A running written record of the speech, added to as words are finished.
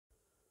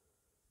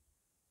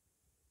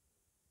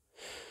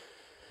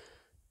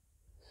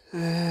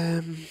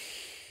This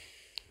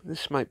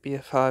might be a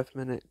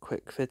 5-minute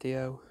quick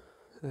video.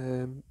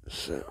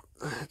 So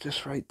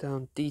just write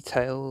down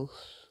details.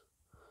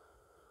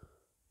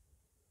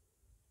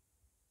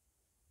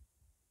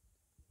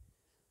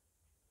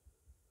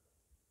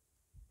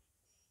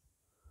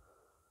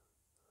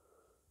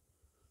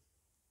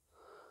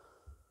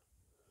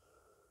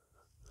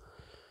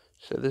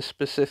 So the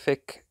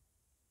specific,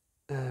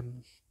 the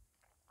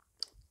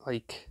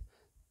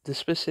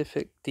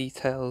specific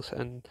details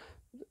and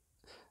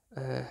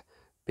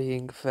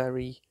being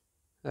very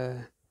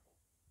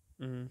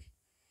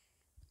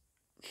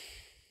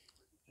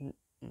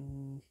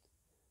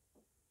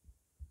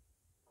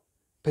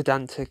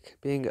pedantic,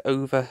 being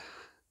over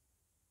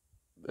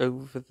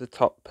the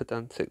top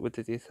pedantic with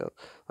the detail.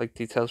 Like,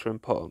 details are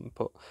important,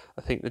 but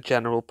I think the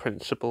general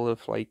principle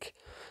of like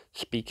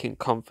speaking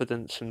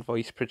confidence and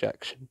voice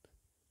projection,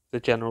 the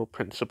general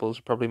principles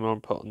are probably more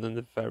important than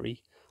the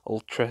very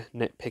ultra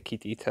nitpicky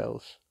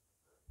details.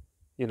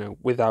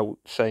 Without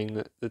saying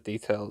that the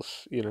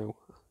details,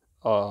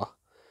 are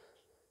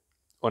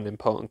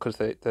unimportant, because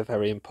they're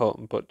very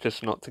important, but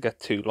just not to get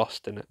too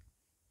lost in it.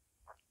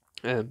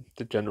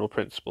 The general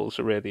principles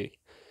are really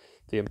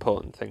the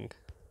important thing.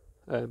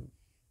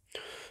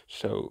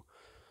 So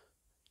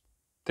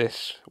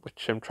this,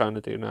 which I'm trying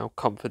to do now,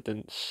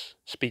 confidence,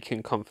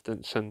 speaking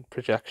confidence and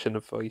projection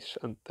of voice,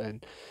 and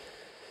then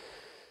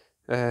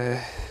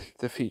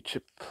the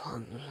future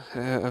plans.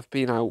 I've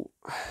been out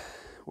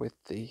with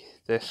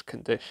this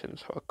condition,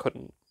 so I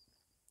couldn't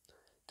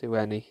do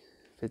any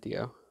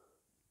video.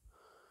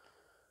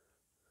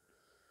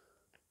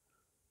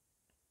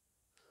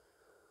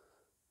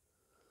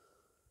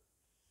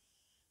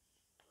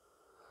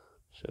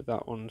 So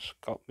that one's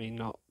got me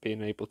not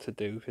being able to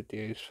do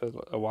videos for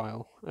a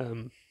while.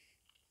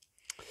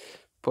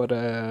 But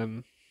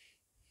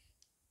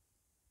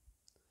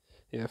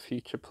yeah,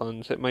 future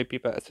plans. It might be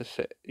better to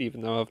sit,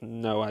 even though I've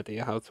no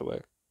idea how to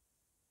work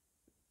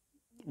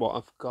what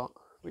I've got,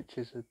 which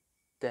is a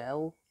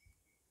Dell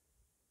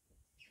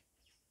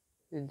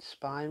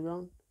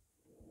Inspiron.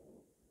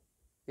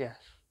 Yes.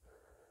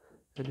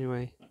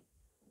 Anyway,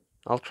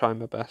 I'll try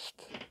my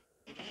best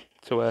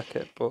to work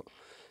it, but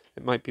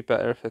it might be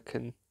better if I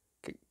can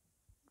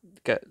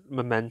get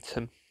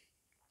momentum,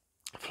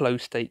 flow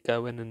state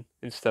going, and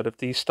instead of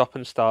these stop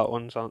and start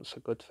ones aren't so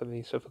good for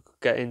me. So if I could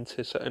get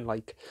into something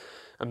like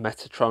a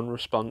Metatron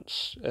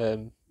response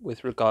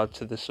with regard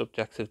to the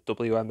subject of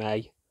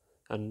WMA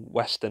and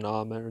Western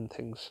armour and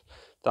things,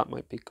 that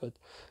might be good.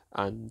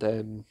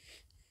 And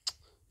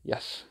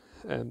yes,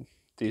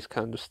 these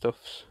kind of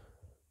stuffs.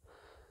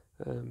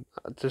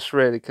 I just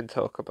really can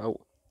talk about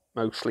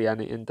mostly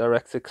any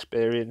indirect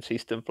experience,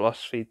 Eastern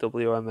philosophy,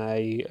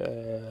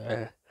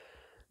 WMA,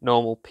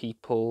 normal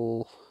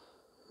people,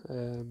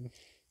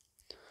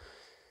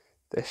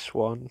 this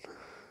one.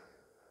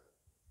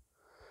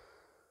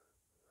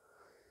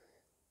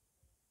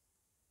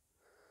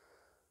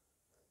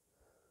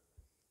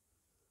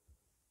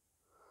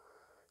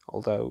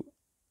 Although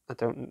I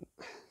don't,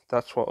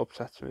 that's what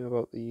upsets me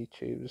about the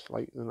YouTubes.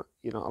 Like,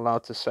 you're not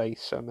allowed to say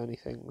so many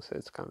things.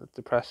 It's kind of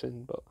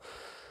depressing, but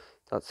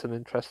that's an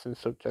interesting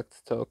subject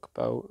to talk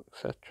about,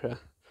 etc.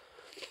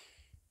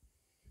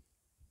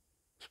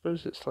 I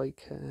suppose it's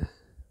like a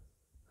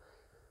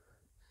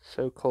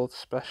so-called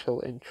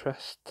special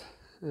interest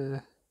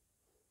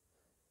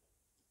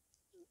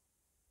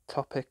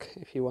topic,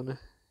 if you want to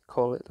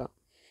call it that.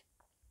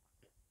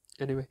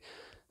 Anyway,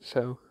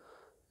 so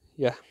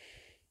yeah,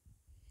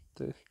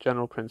 the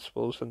general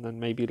principles, and then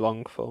maybe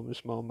long form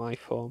is more my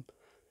form.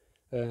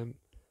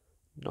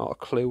 Not a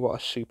clue what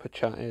a super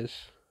chat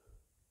is.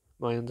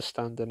 My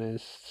understanding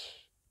is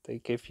they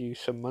give you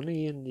some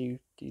money and you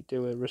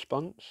do a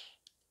response.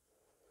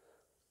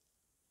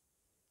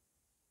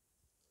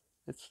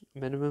 It's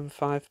minimum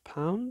 £5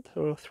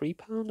 or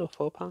 £3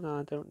 or £4.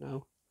 I don't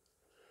know.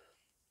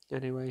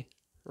 Anyway,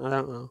 I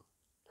don't know.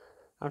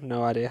 I have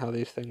no idea how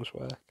these things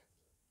work.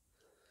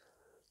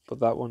 But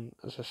that one,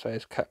 as I say,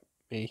 has kept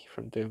me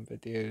from doing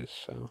videos.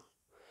 So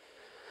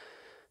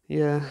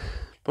yeah,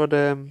 but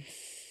an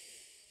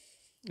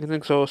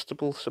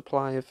inexhaustible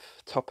supply of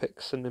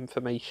topics and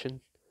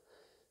information,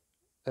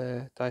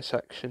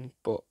 dissection.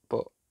 But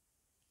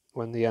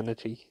when the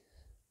energy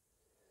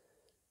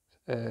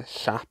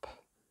sap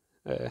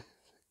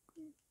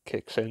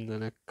kicks in,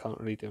 then I can't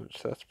really do much.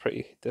 So that's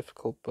pretty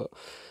difficult. But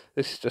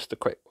this is just a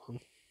quick one,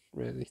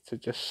 really, to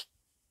just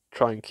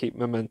try and keep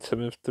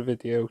momentum of the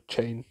video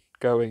chain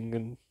going,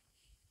 and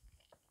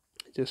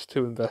just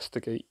to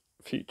investigate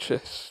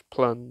future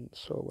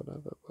plans or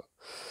whatever. But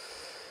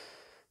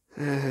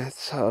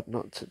it's hard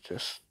not to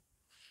just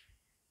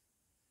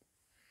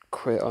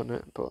quit on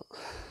it, but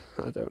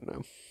I don't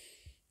know.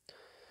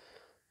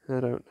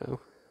 There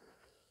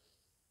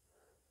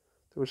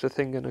was a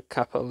thing in a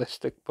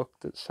capitalistic book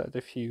that said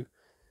if you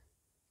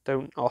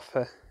don't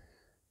offer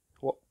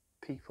what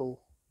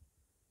people,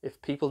 if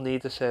people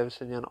need a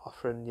service and you're not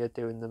offering, you're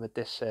doing them a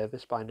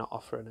disservice by not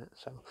offering it.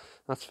 So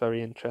that's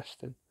very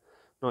interesting.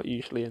 Not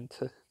usually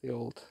into the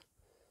old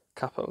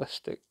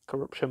capitalistic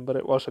corruption, but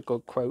it was a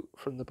good quote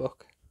from the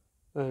book.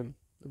 I'm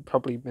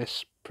probably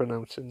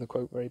mispronouncing the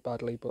quote very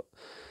badly, but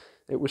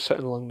it was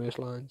something along those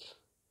lines.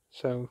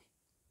 So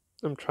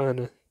I'm trying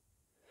to,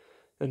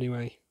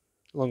 anyway,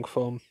 long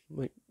form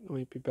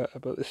might be better,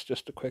 but it's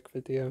just a quick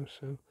video,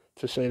 so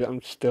to say that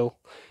I'm still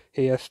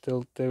here,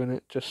 still doing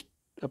it, just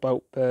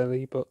about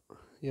barely, but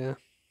yeah,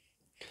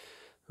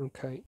 okay.